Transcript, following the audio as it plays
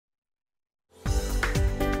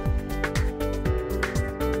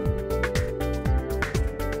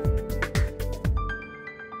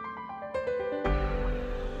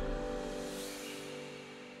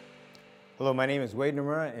Hello, my name is Wade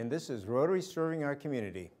Nomura, and this is Rotary Serving Our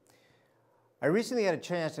Community. I recently had a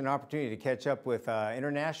chance and opportunity to catch up with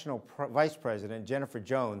International Vice President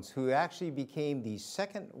JenniferJones, who actually became the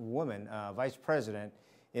second woman Vice President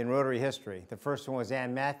in Rotary history. The first one was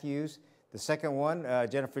Ann Matthews, the second one,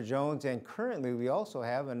 JenniferJones, and currently we also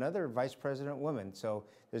have another Vice President woman. So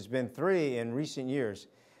there's been 3 in recent years.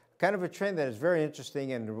 Kind of a trend that is very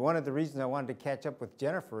interesting, and one of the reasons I wanted to catch up with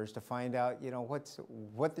Jennifer is to find out,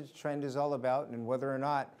 what the trend is all about and whether or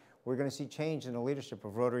not we're going to see change in the leadership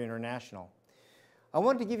of Rotary International. I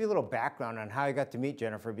wanted to give you a little background on how I got to meet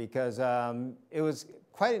Jennifer because it was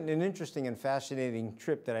quite an interesting and fascinating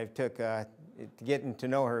trip that I took getting to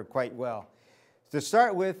know her quite well. To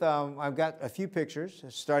start with, I've got a few pictures.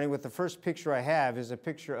 Starting with the first picture I have is a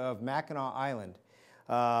picture of Mackinac Island.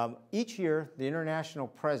 Each year, the international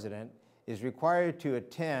president is required to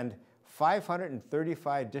attend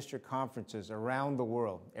 535 district conferences around the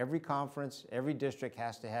world. Every conference, every district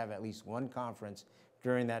has to have at least one conference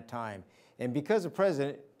during that time. And because the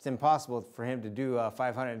president, it's impossible for him to do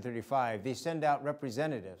 535, they send out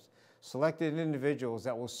representatives, selected individuals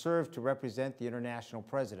that will serve to represent the international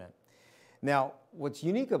president. Now, what's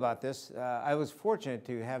unique about this, I was fortunate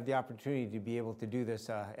to have the opportunity to be able to do this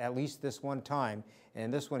at least this one time,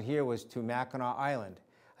 and this one here was to Mackinac Island.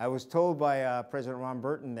 I was told by President Ron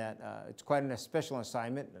Burton that it's quite a special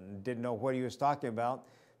assignment and didn't know what he was talking about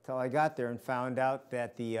until I got there and found out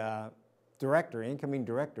that the incoming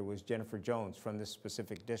director was JenniferJones from this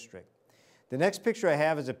specific district. The next picture I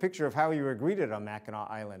have is a picture of how we were greeted on Mackinac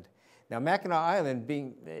Island. Now, Mackinac Island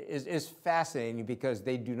is fascinating because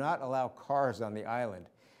they do not allow cars on the island.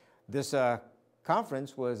 This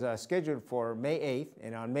conference was scheduled for May 8th,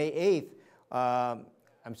 and on May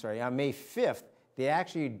 5th, they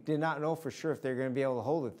actually did not know for sure if they were going to be able to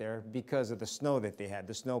hold it there because of the snow that they had,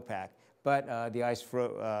 the snowpack. But the ice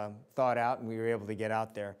thawed out, and we were able to get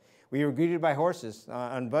out there. We were greeted by horses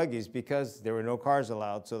on buggies because there were no cars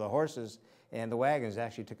allowed, so the horses and the wagons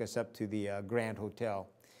actually took us up to the Grand Hotel.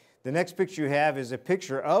 The next picture you have is a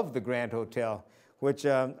picture of the Grand Hotel, which,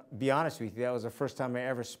 be honest with you, that was the first time I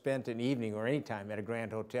ever spent an evening or any time at a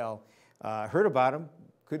Grand Hotel. Heard about them,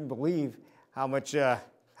 couldn't believe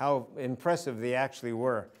how impressive they actually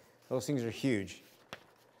were. Those things are huge.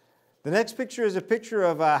 The next picture is a picture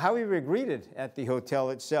of how we were greeted at the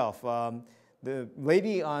hotel itself. The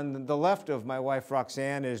lady on the left of my wife,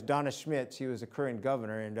 Roxanne, is Donna Schmidt. She was the current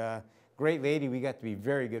governor, and great lady. We got to be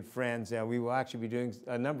very good friends. We will actually be doing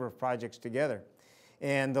a number of projects together.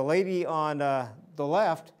 And the lady on the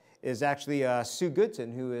left is actually Sue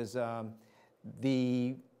Goodson, who is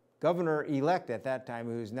the governor-elect at that time,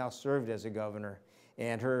 who has now served as a governor.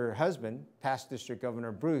 And her husband, past District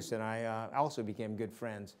Governor Bruce, and I also became good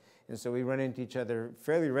friends. And so we run into each other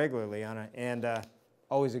fairly regularly and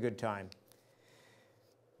always a good time.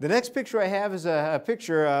 The next picture I have is a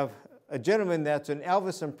picture of a gentleman that's an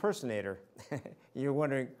Elvis impersonator. You're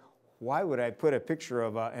wondering, why would I put a picture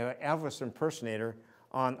of an Elvis impersonator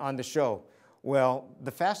on the show? Well,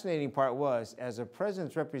 the fascinating part was, as a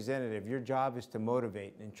president's representative, your job is to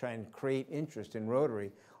motivate and try and create interest in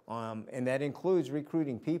Rotary, and that includes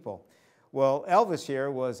recruiting people. Well, Elvis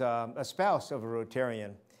here was a spouse of a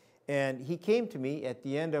Rotarian, and he came to me at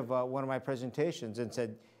the end of one of my presentations and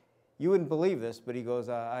said, "You wouldn't believe this," but he goes,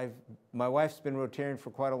 my wife's been Rotarian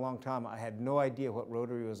for quite a long time. I had no idea what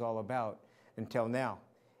Rotary was all about until now.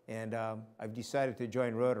 And I've decided to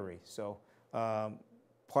join Rotary. So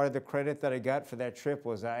part of the credit that I got for that trip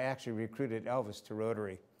was I actually recruited Elvis to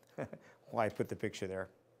Rotary. Why I put the picture there.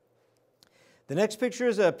 The next picture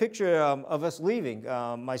is a picture of us leaving.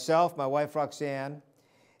 Myself, my wife Roxanne,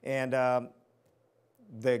 and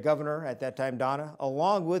the governor at that time, Donna,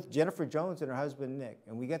 along with JenniferJones and her husband, Nick.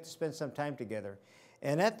 And we got to spend some time together.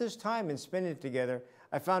 And at this time, in spending it together,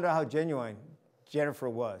 I found out how genuine Jennifer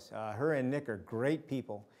was. Her and Nick are great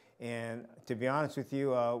people. And to be honest with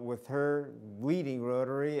you, with her leading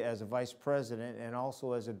Rotary as a vice president and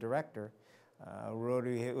also as a director,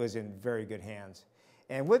 Rotary was in very good hands.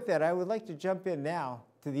 And with that, I would like to jump in now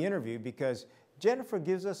to the interview because Jennifer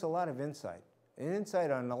gives us a lot of insight, an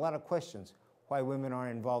insight on a lot of questions. Why women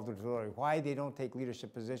aren't involved with Rotary, why they don't take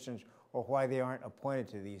leadership positions, or why they aren't appointed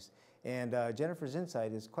to these. And Jennifer's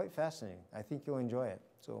insight is quite fascinating. I think you'll enjoy it.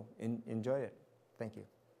 So enjoy it. Thank you.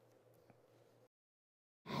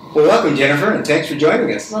 Well, welcome, Jennifer, and thanks for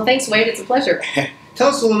joining us. Well, thanks, Wade. It's a pleasure. Tell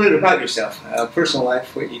us a little bit about yourself, personal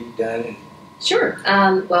life, what you've done. Sure.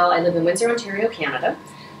 Well, I live in Windsor, Ontario, Canada.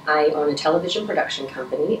 I own a television production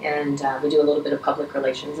company, and we do a little bit of public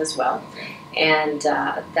relations as well. And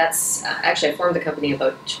that's actually, I formed the company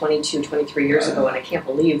about 22, 23 years ago, and I can't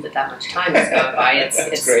believe that much time has gone by.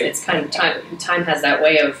 It's kind of time has that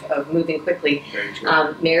way of moving quickly. Very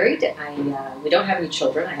true. Married, we don't have any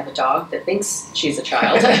children. I have a dog that thinks she's a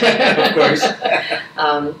child. Of course.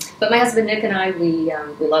 But my husband Nick and I, we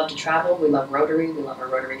love to travel. We love Rotary. We love our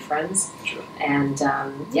Rotary friends. Sure. And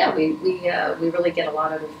yeah, we really get a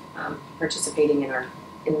lot of participating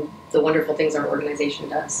in the wonderful things our organization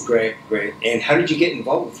does. Great, great. And how did you get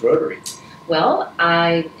involved with Rotary? Well,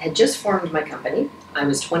 I had just formed my company. I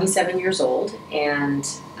was 27 years old, and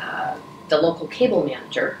the local cable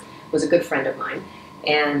manager was a good friend of mine.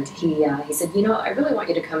 And he said, you know, I really want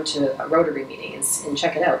you to come to a Rotary meeting and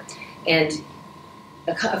check it out. And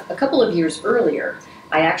a couple of years earlier,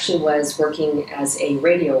 I actually was working as a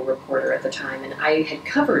radio reporter at the time, and I had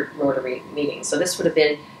covered Rotary meetings. So this would have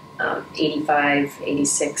been 85,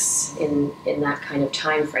 86, in that kind of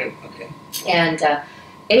time frame. Okay. And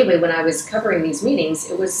anyway, when I was covering these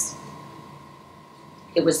meetings, it was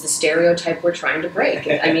the stereotype we're trying to break.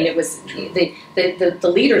 I mean, it was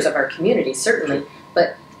the leaders of our community, certainly,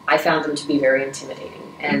 but I found them to be very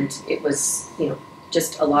intimidating. And it was, you know,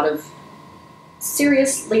 just a lot of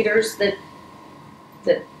serious leaders that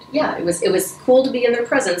yeah, it was cool to be in their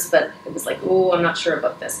presence, but it was like, oh, I'm not sure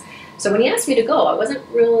about this. So when he asked me to go, I wasn't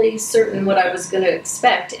really certain what I was going to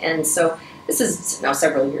expect, and so this is now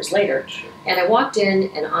several years later. And I walked in,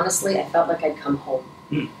 and honestly, I felt like I'd come home.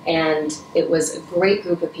 And it was a great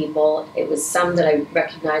group of people. It was some that I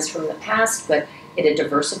recognized from the past, but it had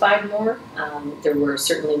diversified more. There were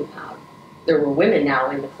certainly there were women now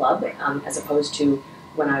in the club, as opposed to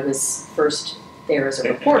when I was first there as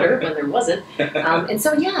a reporter, when there wasn't. And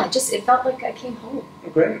so, yeah, it felt like I came home.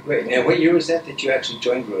 Great, great. Now, what year was that you actually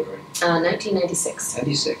joined Rotary? 1996.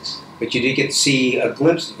 96. But you did get to see a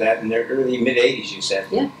glimpse of that in the early, mid-'80s, you said?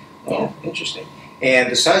 Yeah. Oh, yeah. Interesting.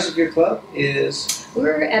 And the size of your club is?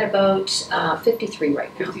 We're at about 53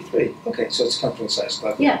 right now. 53. Okay, so it's a comfortable size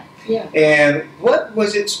club. Yeah, yeah. And what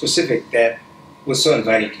was it specific that was so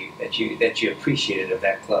inviting to you, that you appreciated of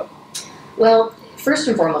that club? Well, first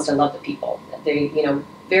and foremost, I love the people. They, you know,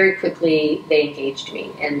 very quickly they engaged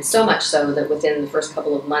me, and so much so that within the first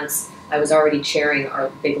couple of months, I was already chairing our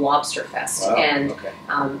big lobster fest. Wow. And okay.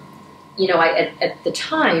 you know, at the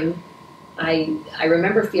time, I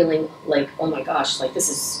remember feeling like, oh my gosh, like this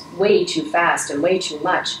is way too fast and way too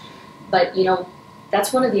much. But you know,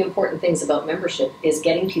 that's one of the important things about membership, is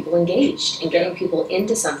getting people engaged and getting people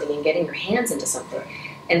into something and getting your hands into something.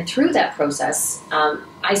 And through that process,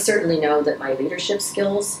 I certainly know that my leadership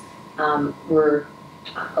skills were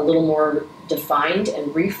a little more defined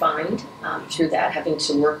and refined through that, having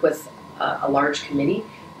to work with a large committee.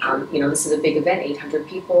 You know, this is a big event, 800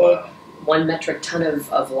 people, wow. 1 metric ton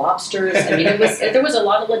of lobsters. I mean, there was a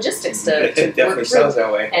lot of logistics to it definitely work through. sounds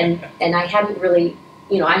that way. And I hadn't really,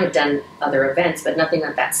 you know, I had done other events, but nothing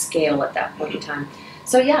at that scale at that point in time.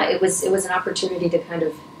 So yeah, it was an opportunity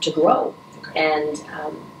to grow. Okay.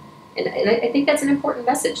 And I think that's an important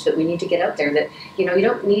message that we need to get out there, that, you know, you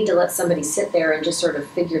don't need to let somebody sit there and just sort of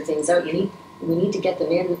figure things out. We need to get them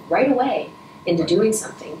in right away into doing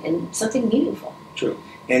something, and something meaningful. True.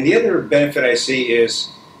 And the other benefit I see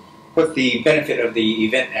is what the benefit of the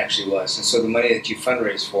event actually was. And so the money that you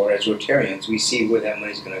fundraise for, as Rotarians, we see where that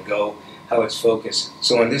money is going to go, how it's focused.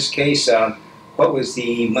 So in this case, what was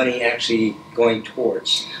the money actually going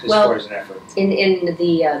towards as far as an effort? In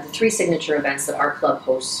the 3 signature events that our club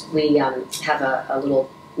hosts, we have a little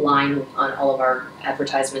line on all of our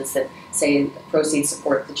advertisements that say proceeds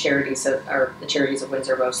support the charities of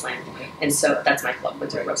Windsor Roseland. Okay. And so that's my club,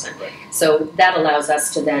 Windsor Roseland. Right. So that allows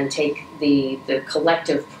us to then take the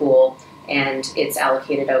collective pool, and it's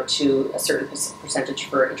allocated out to a certain percentage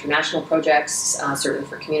for international projects, certain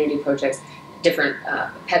for community projects, different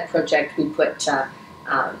pet project. We put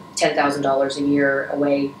 $10,000 a year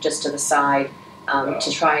away just to the side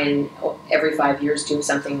to try and every 5 years do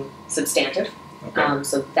something substantive. Okay.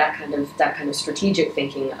 So that kind of strategic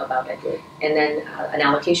thinking about it. Good. And then an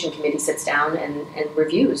allocation committee sits down and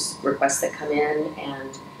reviews requests that come in,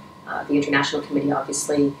 and the international committee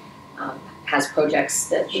obviously has projects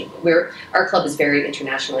that our club is very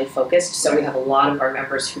internationally focused, so we have a lot of our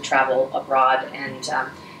members who travel abroad, and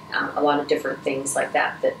a lot of different things like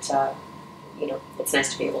that you know, it's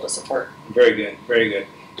nice to be able to support. Very good, very good.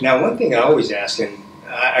 Now, one thing I always ask, and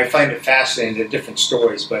I find it fascinating, the different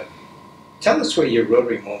stories, but tell us what your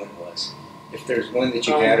Rotary moment was. If there's one that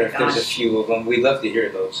you had, or if there's a few of them, we'd love to hear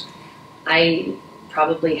those. I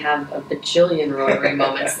probably have a bajillion Rotary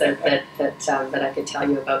moments that I could tell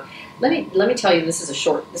you about. let me tell you, this is a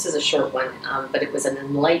short one, but it was an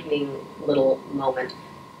enlightening little moment.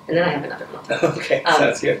 And then I have another one. Okay,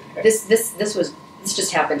 sounds good. This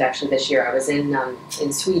just happened actually this year. I was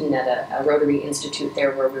in Sweden at a Rotary Institute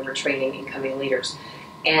there where we were training incoming leaders,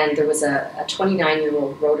 and there was a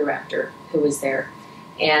 29-year-old Rotaractor who was there,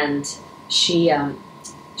 and she and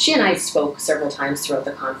I spoke several times throughout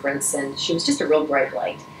the conference, and she was just a real bright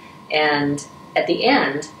light. And at the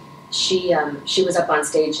end, she was up on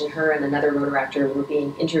stage, and her and another Rotaractor were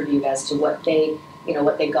being interviewed as to what they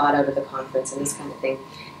got out of the conference and this kind of thing.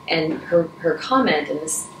 And her comment, and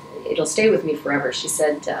this, it'll stay with me forever. She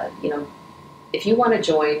said, if you want to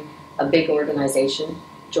join a big organization,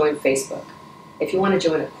 join Facebook. If you want to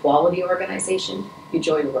join a quality organization, you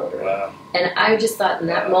join Rotary. Wow. And I just thought in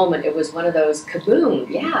that moment it was one of those kaboom.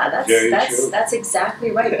 Yeah, that's exactly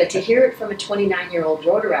right. But to hear it from a 29-year-old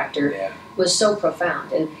Rotaractor was so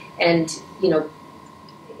profound. And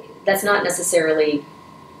that's not necessarily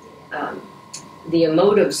the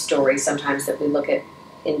emotive story sometimes that we look at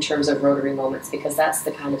in terms of Rotary moments, because that's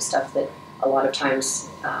the kind of stuff that a lot of times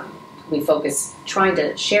we focus trying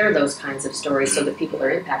to share those kinds of stories so that people are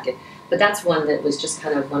impacted. But that's one that was just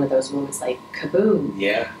kind of one of those moments like kaboom.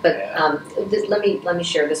 Yeah. But let me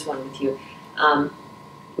share this one with you.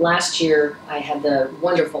 Last year I had the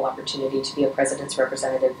wonderful opportunity to be a president's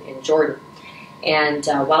representative in Jordan. And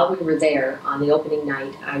while we were there on the opening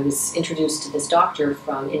night, I was introduced to this doctor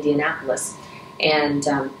from Indianapolis, and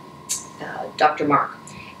Dr. Mark.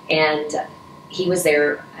 And he was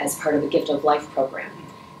there as part of the Gift of Life program.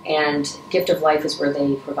 And Gift of Life is where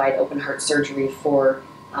they provide open heart surgery for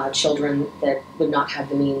children that would not have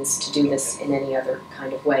the means to do this in any other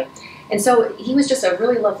kind of way. And so he was just a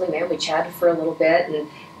really lovely man. We chatted for a little bit,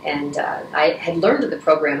 and I had learned of the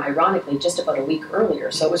program, ironically, just about a week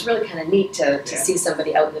earlier. So it was really kind of neat to see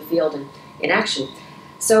somebody out in the field and in action.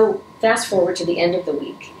 So fast forward to the end of the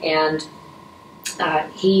week, and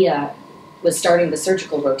he was starting the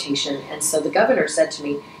surgical rotation. And so the governor said to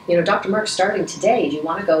me, Dr. Mark's starting today. Do you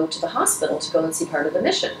want to go to the hospital to go and see part of the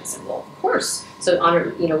mission? I said, well, of course. So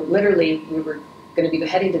literally we were going to be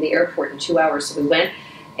heading to the airport in 2 hours. So we went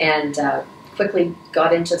and quickly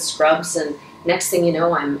got into scrubs, and next thing you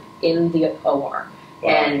know, I'm in the OR. Wow.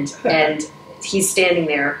 And he's standing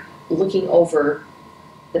there looking over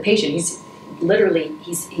the patient.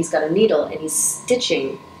 He's got a needle and he's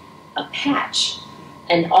stitching a patch.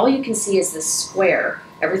 And all you can see is this square.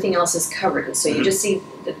 Everything else is covered. And so you just see,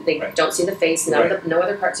 they don't see the face, no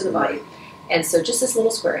other parts of the body. And so just this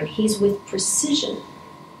little square. And he's with precision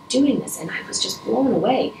doing this. And I was just blown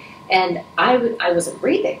away. And I wasn't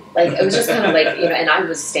breathing. Like, it was just kind of like, and I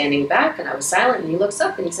was standing back and I was silent. And he looks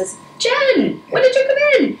up and he says, Jen, when did you come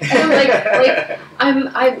in? And I'm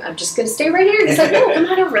like, I'm just going to stay right here. And he's like, no, come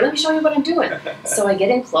on over. Let me show you what I'm doing. So I get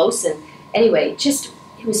in close. And anyway,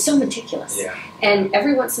 he was so meticulous. Yeah. And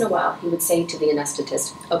every once in a while, he would say to the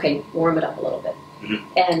anesthetist, okay, warm it up a little bit. Mm-hmm.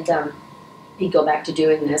 And he'd go back to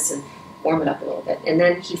doing this and warm it up a little bit. And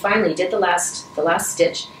then he finally did the last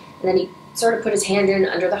stitch. And then he sort of put his hand in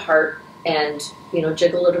under the heart and,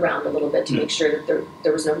 jiggle it around a little bit to make sure that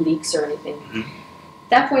there was no leaks or anything. Mm-hmm. At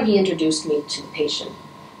that point, he introduced me to the patient.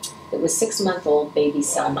 It was 6-month-old baby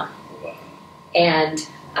Selma. Wow. And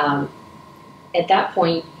at that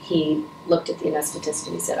point, he looked at the anesthetist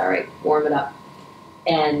and he said, all right, warm it up.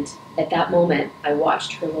 And at that moment, I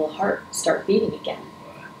watched her little heart start beating again.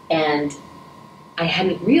 And I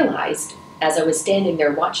hadn't realized, as I was standing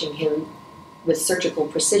there watching him with surgical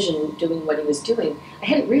precision doing what he was doing, I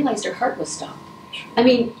hadn't realized her heart was stopped. I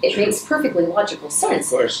mean, it makes perfectly logical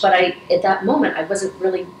sense. Of course. But at that moment, I wasn't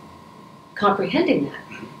really comprehending that.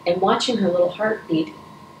 And watching her little heart beat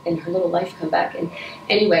and her little life come back. And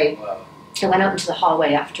anyway, I went out into the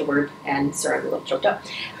hallway afterward, and sorry, I'm a little choked up.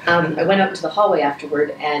 I went out into the hallway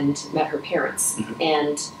afterward and met her parents,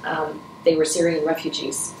 and they were Syrian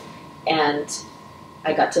refugees. And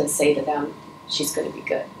I got to say to them, she's going to be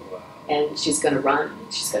good. Wow. And she's going to run,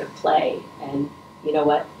 she's going to play, and you know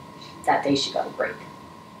what? That day she got a break.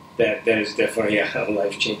 That is definitely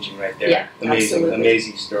life-changing right there. Yeah, amazing,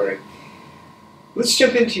 amazing story. Let's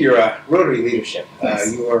jump into your Rotary leadership.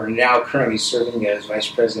 Yes. You are now currently serving as Vice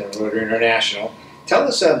President of Rotary International. Tell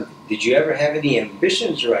us, did you ever have any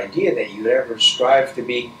ambitions or idea that you would ever strive to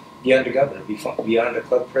be beyond a governor, beyond a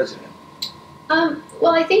club president?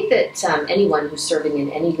 Well, I think that anyone who's serving in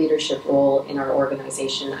any leadership role in our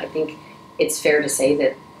organization, I think it's fair to say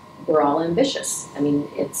that we're all ambitious. I mean,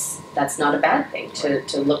 that's not a bad thing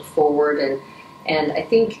to look forward, and I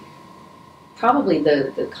think probably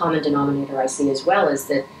the common denominator I see as well is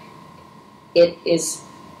that it's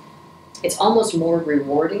almost more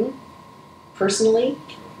rewarding personally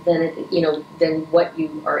then what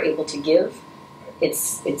you are able to give,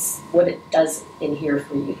 it's what it does in here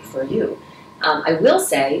for you. I will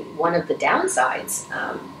say one of the downsides,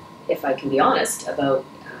 if I can be honest, about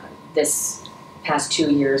this past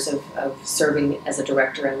 2 years of serving as a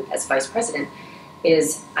director and as vice president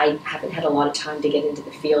is I haven't had a lot of time to get into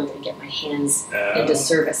the field and get my hands into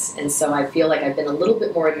service. And so I feel like I've been a little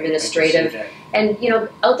bit more administrative and,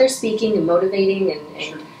 out there speaking and motivating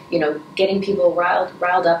and getting people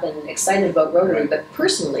riled up and excited about Rotary. But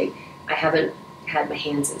personally, I haven't had my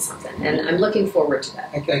hands in something, and I'm looking forward to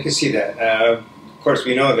that. I can see that. Of course,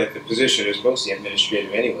 we know that the position is mostly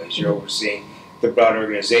administrative anyways. You're overseeing the broad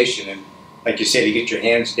organization, and like you said, you get your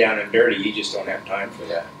hands down and dirty, you just don't have time for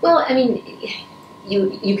that. Well, I mean,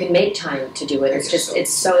 you can make time to do it. It's just it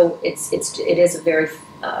is a very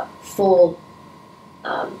full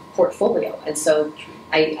portfolio, and so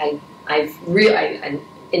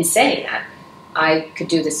in saying that, I could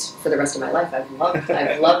do this for the rest of my life. I've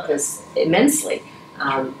loved this immensely,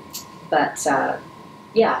 but I'm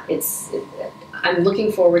looking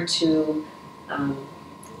forward to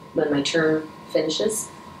when my term finishes.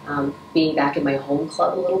 Being back in my home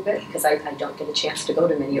club a little bit, because I don't get a chance to go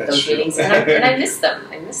to many of those meetings, and I miss them.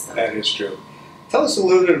 That is true. Tell us a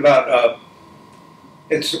little bit about,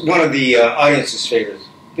 it's one of the audience's favorites,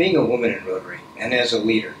 being a woman in Rotary and as a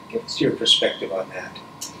leader. Give us your perspective on that.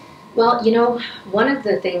 Well, one of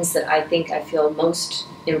the things that I feel most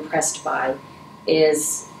impressed by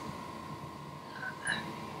is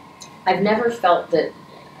I've never felt that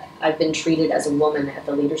I've been treated as a woman at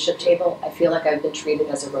the leadership table. I feel like I've been treated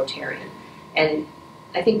as a Rotarian. And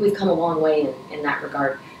I think we've come a long way in that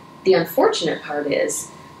regard. The unfortunate part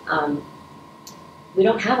is we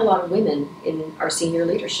don't have a lot of women in our senior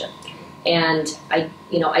leadership. And I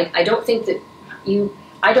don't think that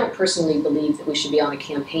I don't personally believe that we should be on a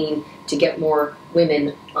campaign to get more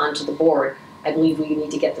women onto the board. I believe we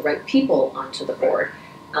need to get the right people onto the board.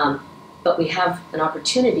 But we have an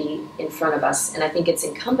opportunity in front of us, and I think it's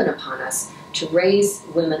incumbent upon us to raise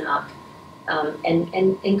women up and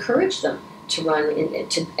encourage them to run,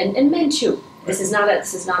 and men too. This is not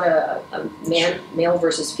a male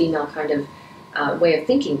versus female kind of way of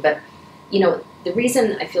thinking. But the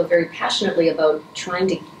reason I feel very passionately about trying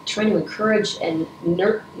to encourage and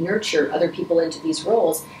nurture other people into these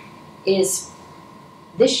roles is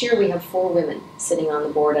this year we have 4 women sitting on the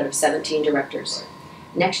board out of 17 directors.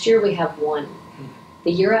 Next year we have 1.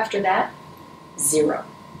 The year after that, 0.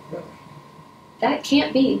 That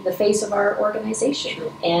can't be the face of our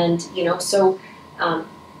organization. And so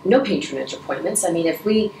no patronage appointments. I mean, if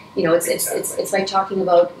we, it's like talking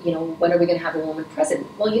about, when are we going to have a woman president?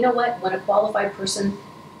 Well, you know what? When a qualified person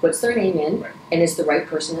puts their name in and is the right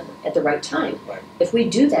person at the right time, if we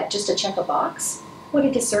do that just to check a box, what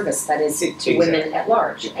a disservice that is to women at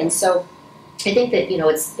large. And so I think that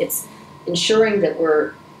it's ensuring that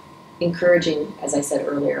we're encouraging, as I said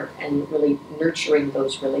earlier, and really nurturing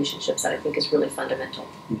those relationships that I think is really fundamental.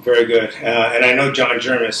 Very good. And I know John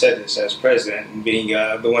German said this as president, and being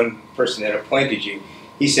the one person that appointed you,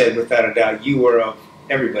 he said without a doubt you were of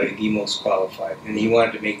everybody the most qualified, and he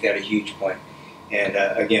wanted to make that a huge point. And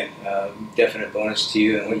again, definite bonus to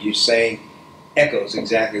you, and what you're saying echoes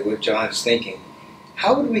exactly what John's thinking.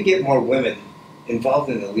 How would we get more women involved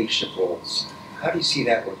in the leadership roles? How do you see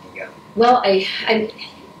that working out? Well,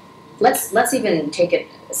 let's even take it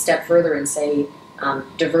a step further and say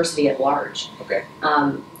diversity at large. Okay.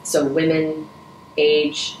 So women,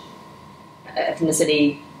 age,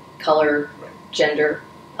 ethnicity, color, gender,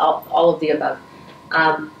 all of the above.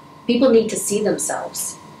 People need to see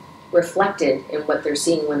themselves reflected in what they're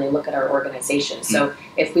seeing when they look at our organization. So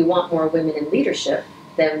if we want more women in leadership,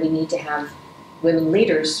 then we need to have women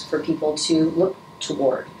leaders for people to look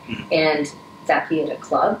toward. And that be at a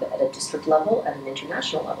club, at a district level, at an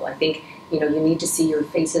international level. I think, you need to see your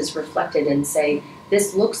faces reflected and say,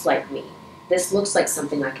 this looks like me. This looks like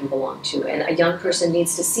something I can belong to. And a young person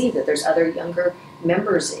needs to see that there's other younger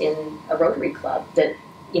members in a Rotary club that,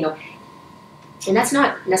 and that's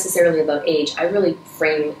not necessarily about age. I really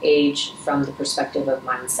frame age from the perspective of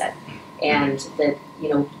mindset. And that,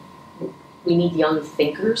 we need young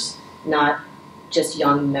thinkers, not just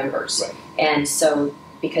young members. And so,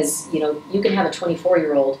 because, you can have a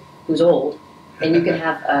 24-year-old who's old, and you can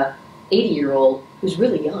have a 80-year-old who's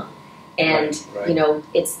really young. And,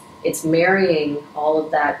 it's marrying all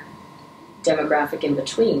of that demographic in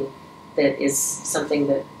between that is something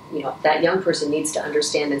that, that young person needs to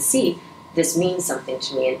understand and see. This means something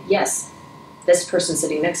to me. And yes, this person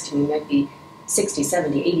sitting next to me might be 60,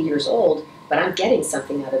 70, 80 years old, but I'm getting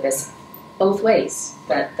something out of this both ways,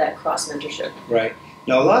 that cross mentorship. Right.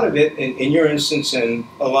 Now, a lot of it, in your instance, and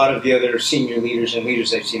a lot of the other senior leaders and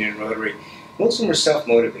leaders I've seen in Rotary, most of them are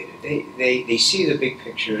self-motivated. They see the big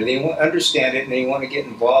picture. They understand it, and they want to get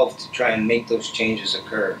involved to try and make those changes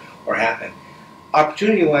occur or happen.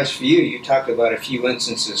 Opportunity-wise for you, you talked about a few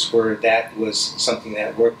instances where that was something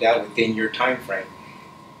that worked out within your time frame.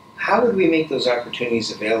 How would we make those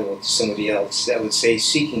opportunities available to somebody else that would say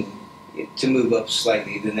seeking to move up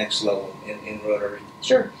slightly the next level in Rotary?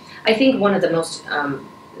 Sure. I think one of the most,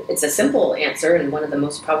 it's a simple answer, and one of the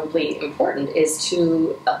most probably important is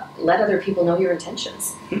to let other people know your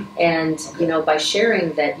intentions. And, you know, by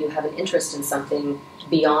sharing that you have an interest in something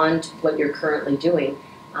beyond what you're currently doing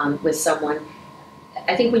with someone,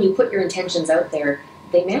 I think when you put your intentions out there,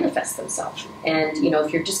 they manifest themselves. And, you know,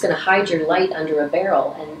 if you're just going to hide your light under a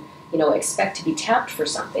barrel and, you know, expect to be tapped for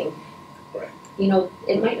something, you know,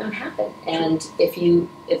 it might not happen. And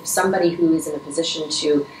if somebody who is in a position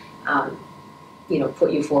to, you know,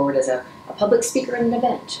 put you forward as a public speaker in an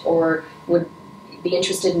event, or would be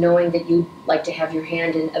interested in knowing that you'd like to have your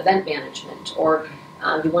hand in event management, or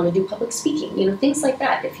you want to do public speaking, you know, things like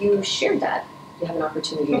that. If you share that, you have an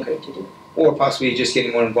opportunity to do it. Or possibly just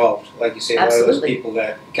getting more involved. Like you say, a lot of those people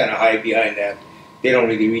that kind of hide behind that, they don't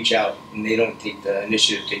really reach out and they don't take the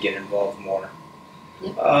initiative to get involved more.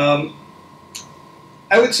 Yep.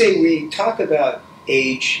 I would say we talk about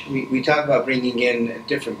age, we talk about bringing in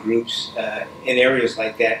different groups in areas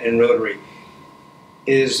like that in Rotary.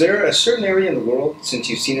 Is there a certain area in the world, since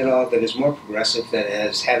you've seen it all, that is more progressive, that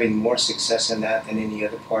is having more success in that than any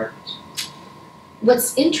other part?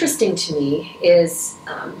 What's interesting to me is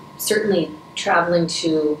certainly traveling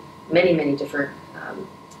to many, many different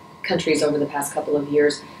countries over the past couple of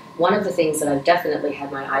years. One of the things that I've definitely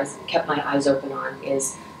kept my eyes open on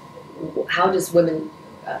is how does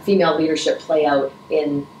female leadership play out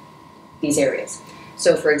in these areas.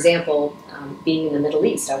 So, for example, being in the Middle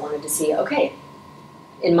East, I wanted to see, okay,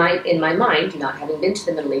 in my mind, not having been to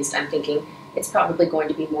the Middle East, I'm thinking it's probably going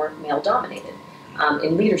to be more male-dominated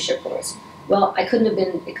in leadership roles. Well, it couldn't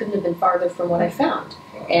have been farther from what I found,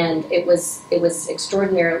 and it was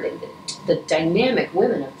extraordinarily, the dynamic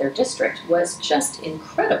women of their district was just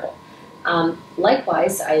incredible.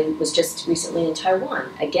 Likewise, I was just recently in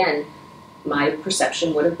Taiwan. Again, my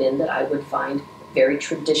perception would have been that I would find very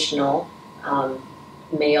traditional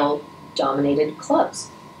male-dominated clubs.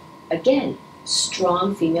 Again,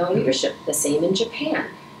 strong female leadership. The same in Japan.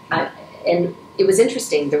 And it was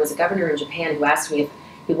interesting. There was a governor in Japan who asked me if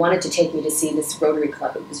he wanted to take me to see this Rotary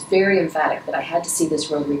Club. It was very emphatic that I had to see this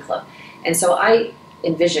Rotary Club. And so I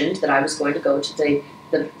envisioned that I was going to go to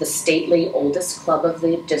the stately oldest club of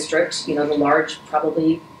the district, you know, the large,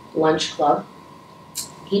 probably lunch club.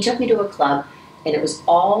 He took me to a club, and it was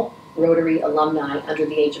all Rotary alumni under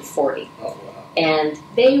the age of 40. Oh, wow. And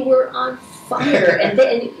they were on fire. and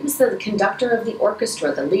it was the conductor of the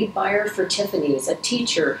orchestra, the lead buyer for Tiffany's, a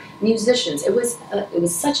teacher, musicians. It was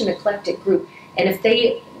such an eclectic group. And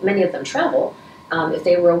many of them travel, if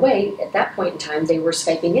they were away, at that point in time, they were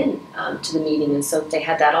Skyping in to the meeting. And so they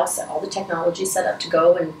had that all the technology set up to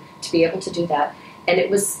go and to be able to do that. And it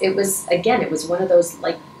was one of those,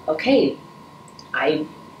 like, okay,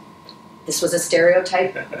 this was a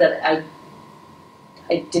stereotype that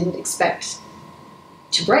I didn't expect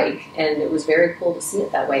to break. And it was very cool to see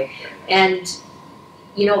it that way. And,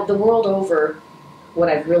 you know, the world over, what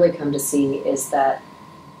I've really come to see is that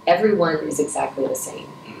everyone is exactly the same,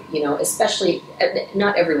 you know, especially,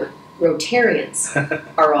 not everyone, Rotarians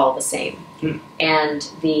are all the same. And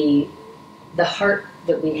the heart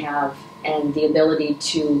that we have and the ability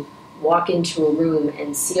to walk into a room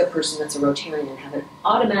and see a person that's a Rotarian and have an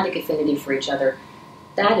automatic affinity for each other,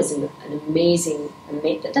 that is an amazing,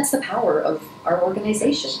 that's the power of our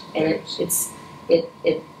organization. And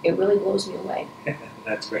it really blows me away.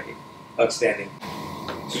 That's great. Outstanding.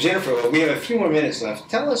 So Jennifer, we have a few more minutes left.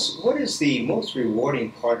 Tell us, what is the most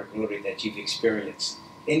rewarding part of Rotary that you've experienced,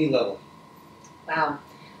 any level? Wow,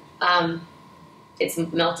 it's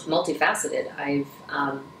multifaceted. I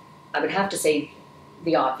would have to say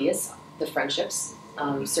the obvious, the friendships,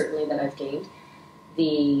 certainly that I've gained,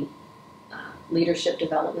 the leadership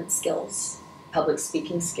development skills, public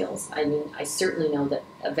speaking skills. I mean, I certainly know that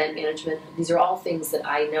event management, these are all things that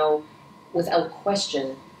I know without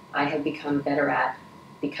question I have become better at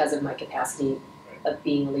because of my capacity of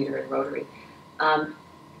being a leader in Rotary.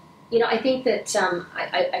 You know, I think that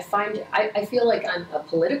I feel like I'm a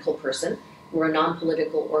political person. We're a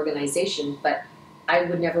non-political organization, but I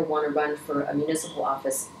would never want to run for a municipal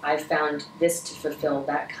office. I've found this to fulfill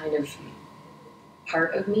that kind of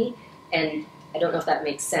part of me, and I don't know if that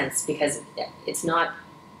makes sense, because it's not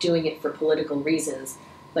doing it for political reasons,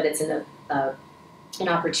 but it's in a an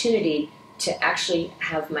opportunity to actually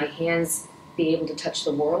have my hands be able to touch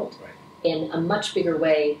the world Right. in a much bigger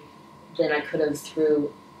way than I could have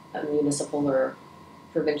through a municipal or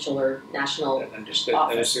provincial or national Understood.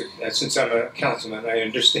 office. Since I'm a councilman, I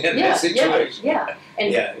understand Yeah, that situation. yeah.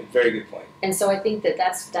 And, yeah, very good point. and so I think that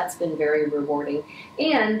that's been very rewarding.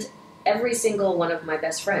 And every single one of my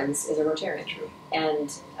best friends is a Rotarian. True.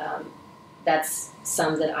 And that's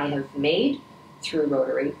some that I have made through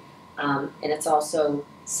Rotary. And it's also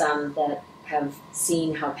some that have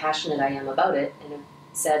seen how passionate I am about it and have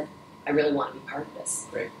said, I really want to be part of this.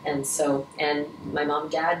 Great. And so, and my mom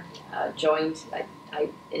and dad joined. I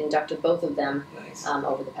inducted both of them Nice.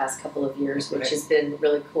 over the past couple of years, which Right. has been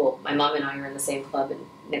really cool. My mom and I are in the same club, and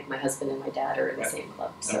Nick, my husband, and my dad are in the Right. same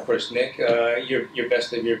club. And So of course, Nick, your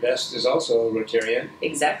best of your best is also a Rotarian.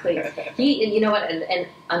 exactly, and you know what? And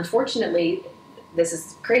unfortunately, this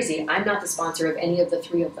is crazy. I'm not the sponsor of any of the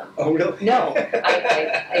three of them. Oh, really? No,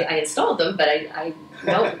 I installed them, but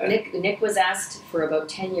no. Nick was asked for about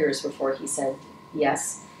 10 years before he said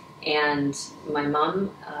yes, and my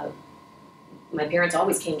mom. My parents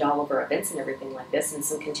always came to all of our events and everything like this, and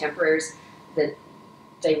some contemporaries that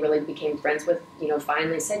they really became friends with,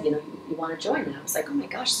 finally said, you want to join? And I was like, oh my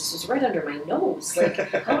gosh, this was right under my nose. Like,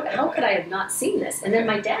 how could I have not seen this? And then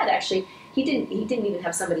my dad actually, he didn't even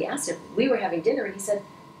have somebody ask him. We were having dinner, and he said,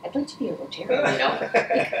 I'd like to be a Rotarian, Like,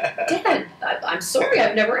 Dad, I'm sorry,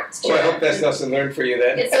 I've never asked you. Well, I hope that's lesson learned for you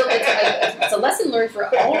then. It's a lesson learned for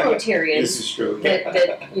all Rotarians. This is true.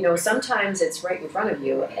 That sometimes it's right in front of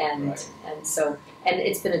you, Right, and right. and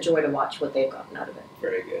it's been a joy to watch what they've gotten out of it.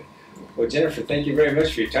 Very good. Well, Jennifer, thank you very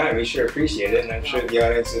much for your time. We sure appreciate it, and I'm sure the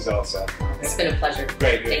audience is also. It's been a pleasure.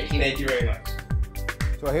 Very good. Thank you. Thank you very much.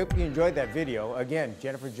 So I hope you enjoyed that video. Again,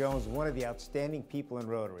 Jennifer Jones, one of the outstanding people in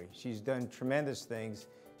Rotary. She's done tremendous things.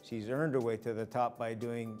 She's earned her way to the top by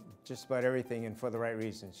doing just about everything and for the right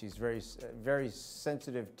reasons. She's very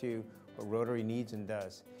sensitive to what Rotary needs and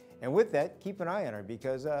does. And with that, keep an eye on her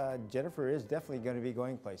because Jennifer is definitely going to be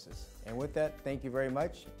going places. And with that, thank you very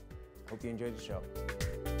much. Hope you enjoyed the show.